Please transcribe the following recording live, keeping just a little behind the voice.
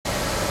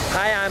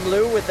Hi, I'm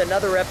Lou with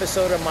another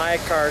episode of My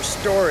Car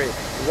Story.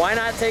 Why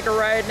not take a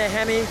ride in a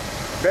Hemi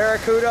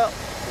Barracuda?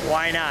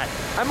 Why not?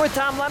 I'm with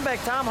Tom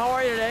Lembeck. Tom, how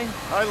are you today?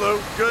 Hi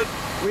Lou, good.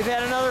 We've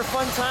had another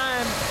fun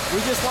time.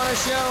 We just want to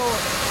show,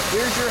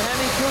 here's your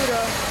Hemi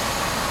Cuda.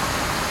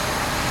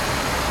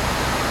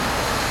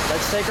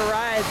 Let's take a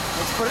ride.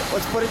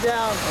 Let's put it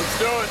down. Let's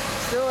do it.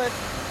 Let's do it.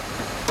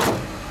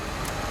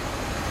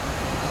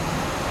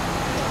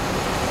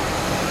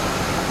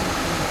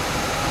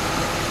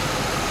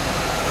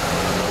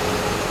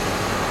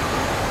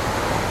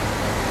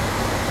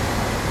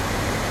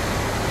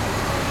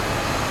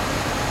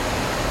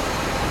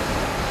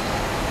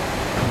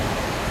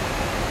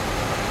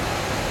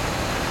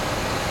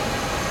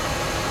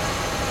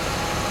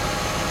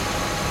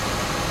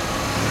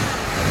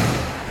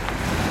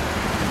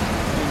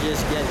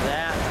 Just get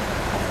that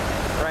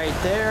right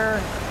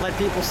there. Let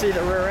people see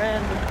the rear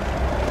end.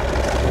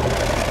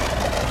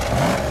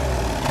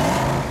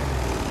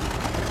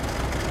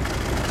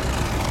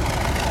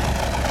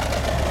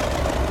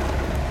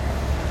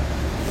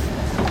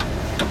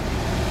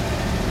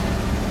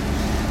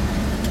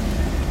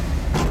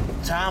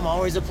 Tom,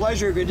 always a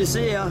pleasure. Good to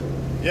see you.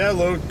 Yeah,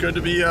 Lou, good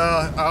to be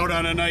out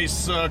on a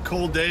nice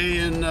cold day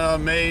in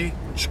May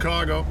in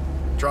Chicago,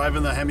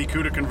 driving the Hemi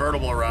Cuda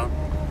Convertible around.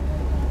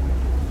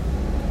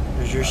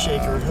 There's your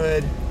shaker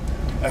hood.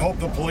 I hope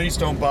the police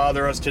don't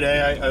bother us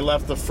today. I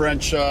left the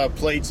French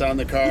plates on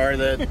the car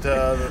that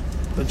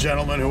the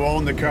gentleman who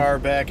owned the car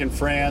back in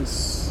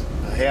France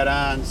had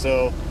on,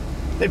 so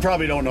they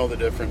probably don't know the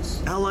difference.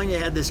 How long you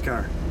had this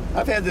car?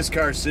 I've had this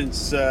car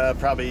since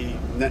probably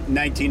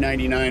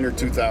 1999 or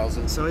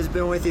 2000. So it's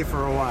been with you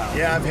for a while.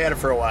 Yeah, I've had it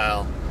for a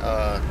while.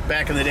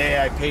 Back in the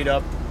day, I paid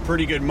up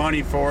pretty good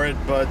money for it,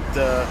 but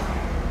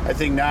I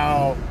think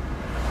now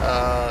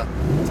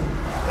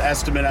the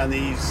estimate on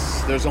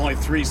these, there's only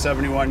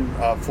 371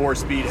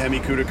 4-speed Hemi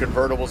Cuda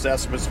convertibles.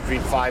 Estimates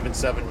between 5 and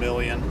 7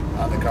 million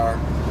on the car.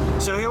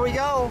 So here we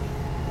go.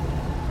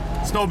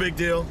 It's no big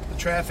deal. The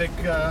traffic,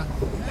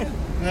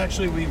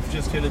 actually we've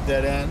just hit a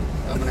dead end.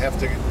 I'm gonna have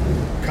to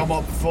come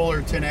up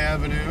Fullerton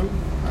Avenue.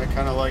 I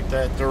kind of like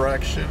that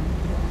direction.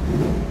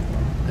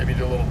 Maybe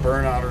do a little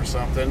burnout or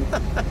something.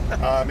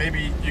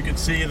 Maybe you can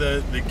see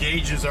the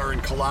gauges are in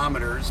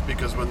kilometers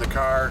because when the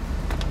car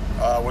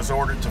was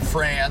ordered to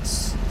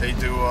France, they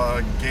do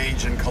a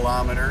gauge in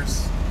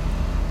kilometers,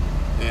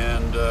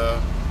 and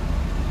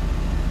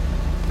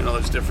you know,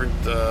 there's different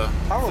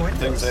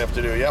things they have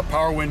to do. Yeah,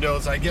 power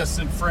windows. I guess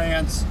in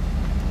France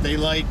they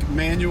like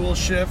manual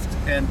shift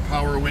and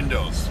power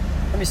windows.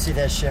 Let me see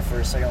that shift for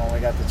a second when we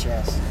got the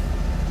chance.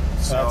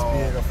 So that's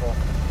beautiful.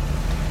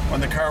 When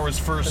the car was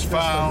first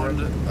found,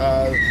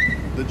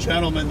 the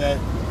gentleman that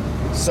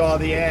saw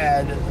the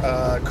ad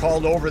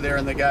called over there,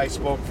 and the guy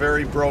spoke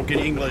very broken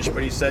English,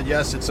 but he said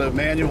yes, it's a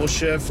manual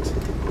shift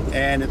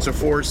and it's a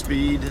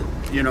 4-speed,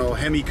 you know,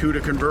 Hemi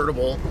Cuda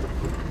convertible,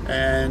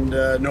 and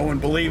no one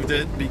believed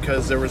it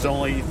because there was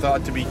only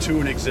thought to be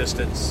 2 in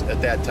existence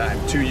at that time,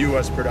 2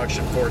 U.S.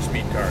 production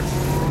 4-speed cars.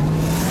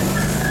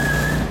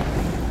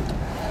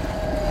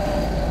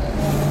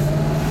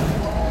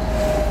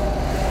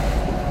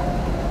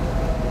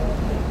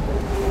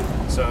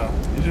 So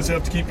you just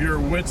have to keep your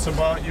wits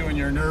about you and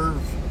your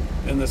nerve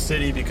in the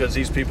city because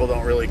these people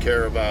don't really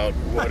care about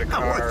what a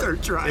car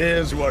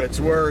is, what it's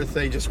worth.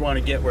 They just want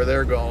to get where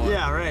they're going.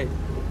 Yeah, right.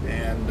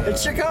 And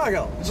it's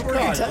Chicago. It's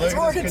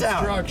working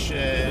town.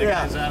 Construction.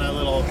 Yeah. He's on a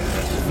little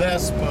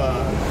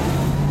Vespa.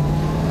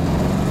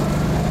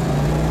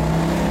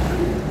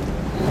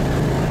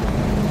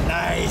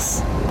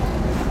 Nice.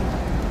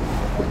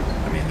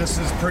 I mean, this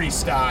is pretty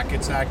stock.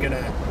 It's not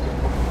gonna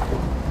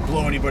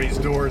blow anybody's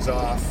doors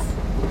off.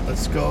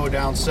 Let's go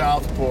down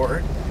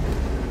Southport.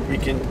 We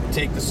can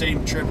take the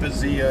same trip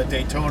as the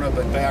Daytona,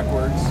 but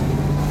backwards.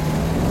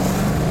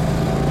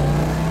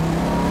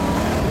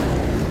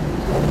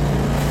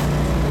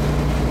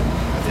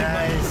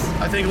 Nice.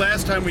 I think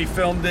last time we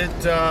filmed it,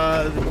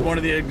 one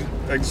of the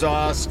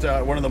exhaust,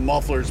 one of the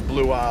mufflers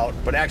blew out,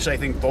 but actually I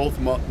think both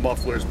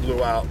mufflers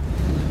blew out.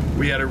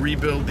 We had to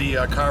rebuild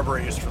the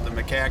carburetors for the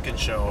McCacken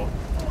show,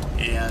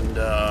 and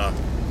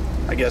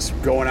I guess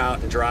going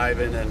out and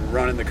driving and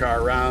running the car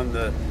around,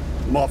 the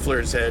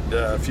mufflers had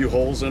a few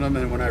holes in them,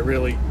 and when I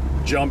really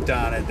jumped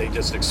on it, they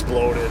just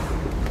exploded.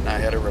 And I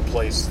had to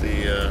replace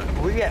the.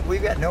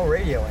 We've got no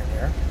radio in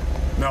here.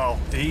 No,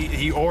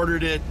 he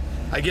ordered it.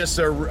 I guess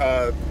their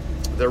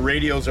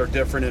radios are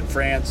different in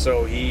France,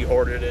 so he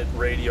ordered it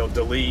radio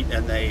delete,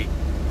 and they,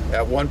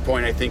 at one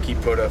point, I think he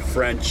put a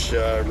French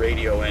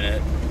radio in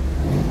it.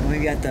 We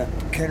got the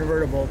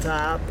convertible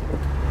top.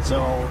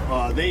 So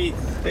they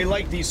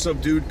like these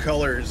subdued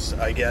colors,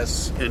 I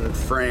guess, in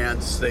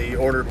France. They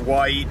ordered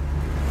white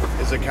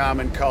is a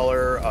common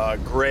color.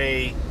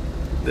 Gray,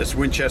 this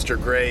Winchester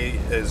gray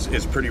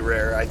is pretty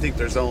rare. I think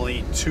there's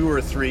only 2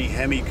 or 3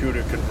 Hemi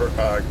Cuda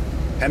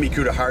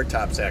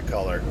hardtops that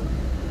color,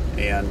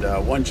 and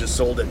one just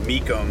sold at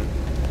Mecum,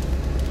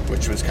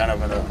 which was kind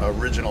of an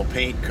original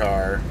paint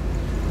car.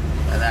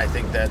 And I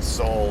think that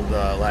sold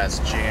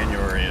last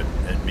January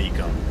at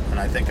Mecum. And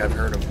I think I've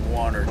heard of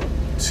 1 or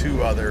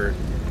 2 other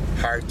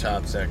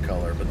hardtops that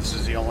color, but this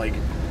is the only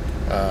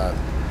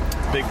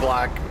big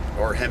block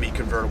or Hemi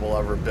convertible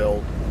ever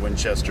built,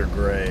 Winchester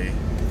gray.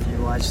 If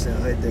you watch the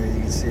hood there,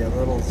 you can see a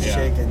little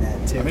shake in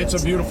that too. I mean, it's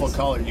a beautiful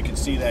color. You can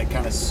see that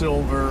kind of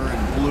silver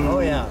and blue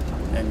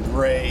and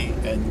gray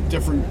and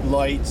different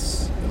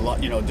lights,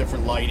 you know,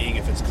 different lighting,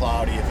 if it's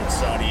cloudy, if it's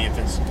sunny, if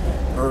it's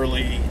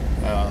early,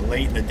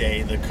 late in the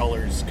day, the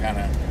color's kind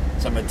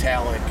of some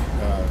metallic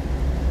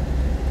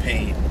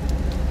paint.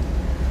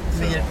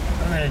 So.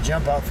 I'm going to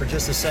jump out for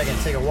just a second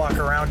and take a walk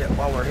around it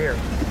while we're here.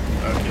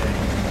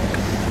 Okay.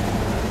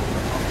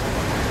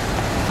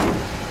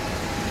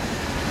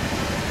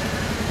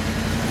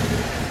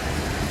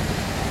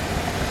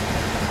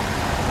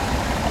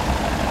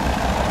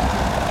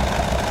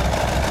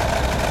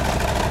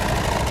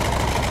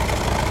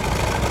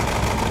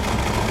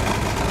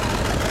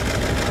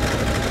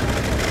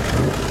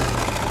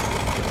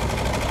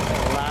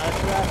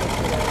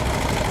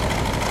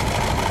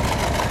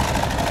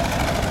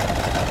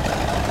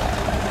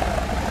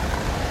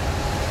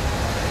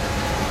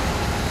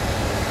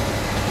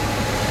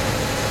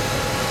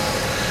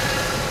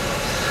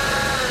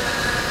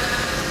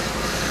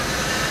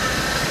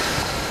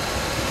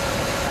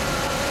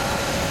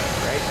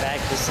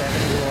 to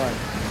 71.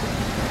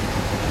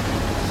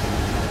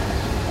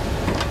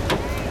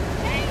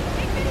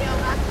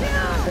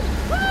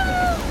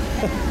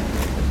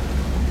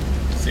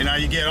 See, now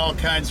you get all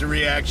kinds of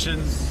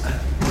reactions.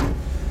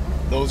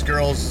 Those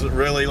girls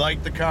really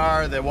liked the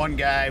car. That one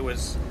guy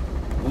was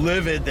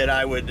livid that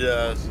I would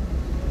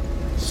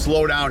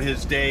slow down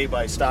his day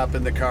by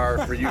stopping the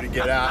car for you to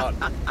get out.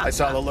 I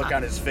saw the look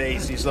on his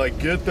face. He's like,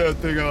 get that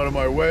thing out of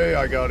my way.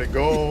 I gotta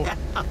go.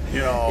 You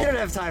know, you don't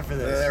have time for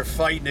this. They're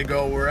fighting to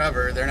go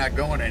wherever. They're not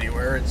going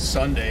anywhere. It's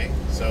Sunday,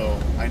 so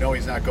I know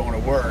he's not going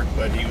to work,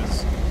 but he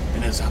was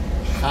in his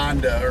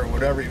Honda or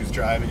whatever he was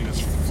driving. He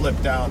was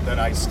flipped out that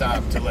I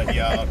stopped to let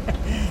you out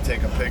and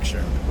take a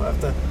picture. We'll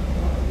have to,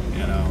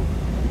 you know.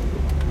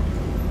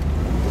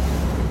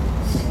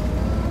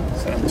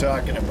 That's what I'm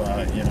talking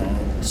about, you know.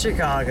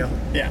 Chicago.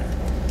 Yeah.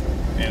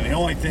 And the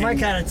only thing... My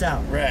kind of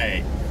town.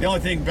 Right. The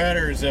only thing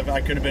better is if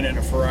I could have been in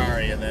a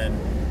Ferrari and then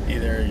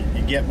either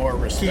you get more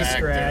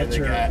respect or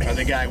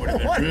the guy would have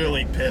been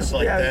really pissed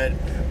like that.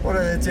 What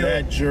are they doing?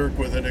 That jerk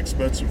with an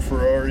expensive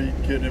Ferrari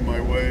getting in my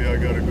way, I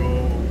gotta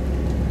go.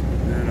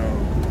 You know.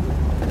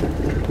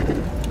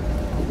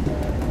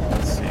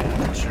 Let's see, I'm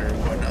not sure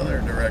what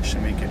other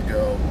direction we could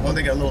go. Well,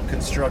 they got a little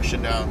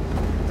construction down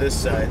this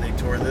side. They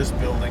tore this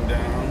building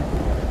down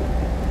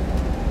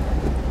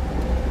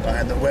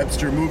behind the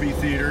Webster movie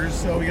theaters,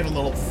 so we get a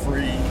little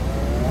free.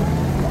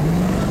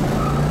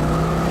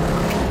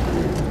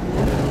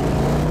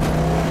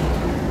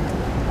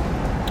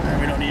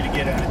 We don't need to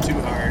get at it too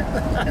hard.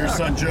 Your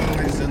son Joe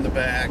is in the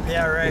back.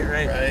 Yeah,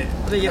 right.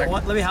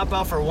 Let me hop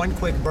out for one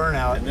quick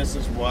burnout. And this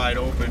is wide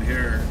open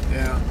here.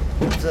 Yeah.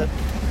 That's it.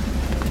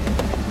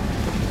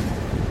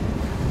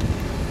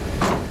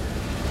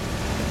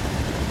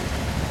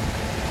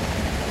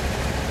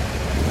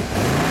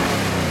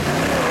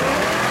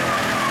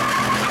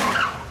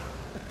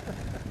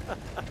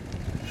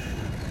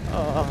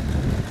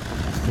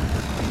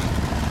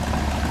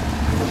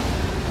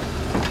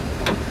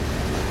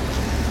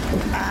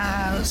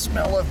 The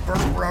smell of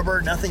burnt rubber,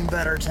 nothing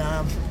better,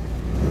 Tom.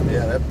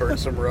 Yeah, that burnt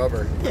some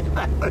rubber.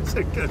 Yeah, that's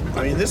a good one.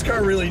 I mean, this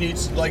car really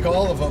needs, like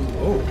all of them.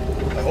 Oh,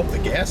 I hope the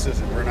gas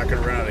isn't. We're not going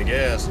to run out of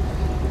gas.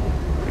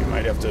 We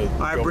might have to. All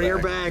right, bring her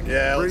back.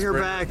 Yeah, bring her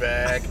back.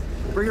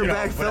 Bring her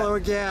back, fill her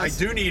with gas. I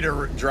do need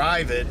to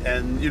drive it,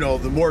 and you know,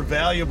 the more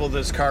valuable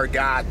this car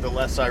got, the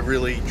less I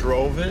really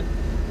drove it,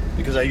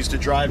 because I used to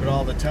drive it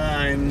all the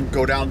time,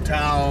 go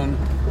downtown,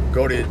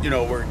 go to, you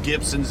know, where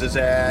Gibson's is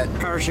at.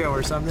 Car show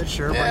or something,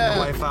 sure, yeah. Bring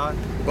the wife out.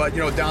 But, you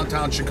know,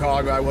 downtown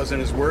Chicago, I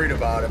wasn't as worried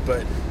about it.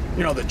 But,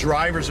 you know, the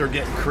drivers are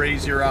getting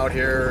crazier out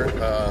here.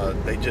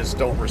 They just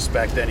don't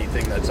respect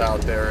anything that's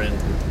out there. And,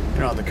 you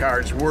know, the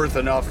car's worth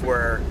enough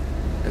where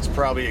it's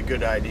probably a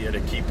good idea to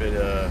keep it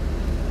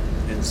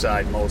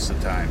inside most of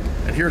the time.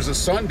 And here's a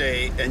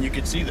Sunday, and you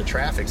can see the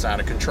traffic's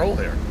out of control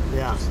here.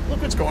 Yeah. Just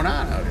look what's going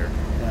on out here.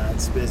 Yeah,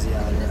 it's busy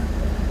out here.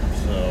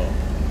 So,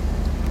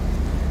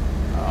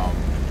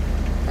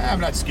 I'm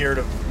not scared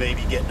of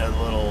maybe getting a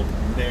little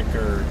nick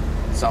or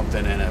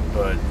something in it,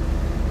 but,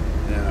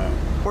 you know.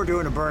 We're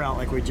doing a burnout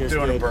like we just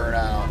did. Doing a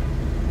burnout.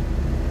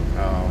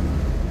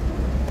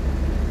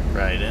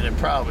 Right, and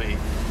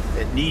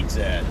it needs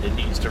that. It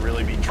needs to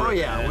really be driven. Oh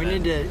yeah, we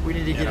need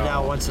to get it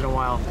out once in a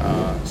while.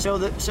 Show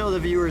the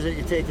viewers that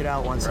you take it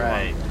out once in a while.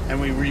 Right, and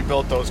we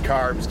rebuilt those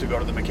carbs to go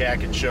to the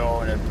McCacken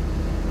show, and it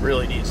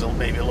really needs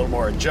maybe a little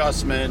more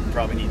adjustment.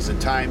 Probably needs the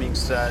timing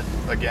set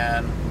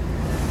again.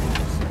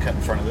 Cut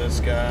in front of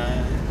this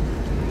guy.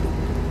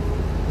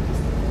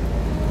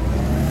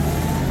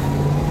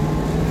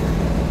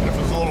 If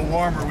it was a little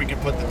warmer, we could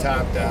put the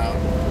top down.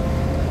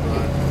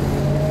 But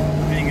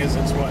being is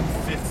it's what,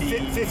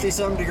 50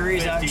 some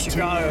degrees out in 52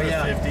 Chicago, or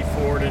yeah.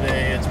 54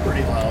 today. It's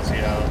pretty lousy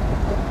out.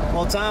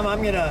 Well, Tom,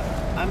 I'm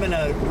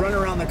gonna run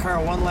around the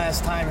car one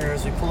last time here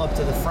as we pull up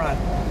to the front,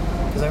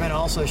 because I'm gonna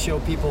also show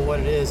people what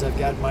it is I've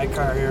got in my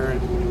car here,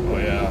 and Oh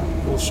yeah.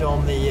 we'll show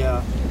them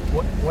the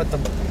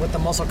what the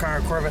muscle car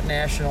and Corvette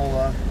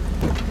National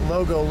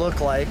logo look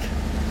like.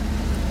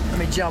 Let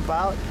me jump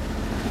out.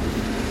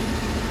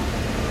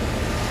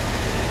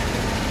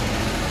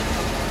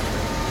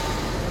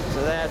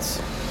 So that's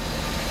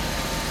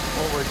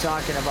what we're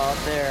talking about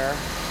there.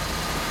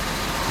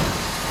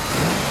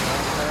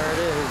 There it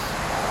is.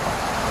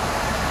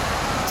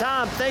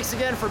 Tom, thanks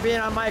again for being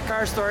on My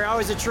Car Story.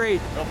 Always a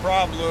treat. No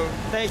problem, Lou.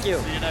 Thank you.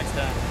 See you next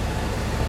time.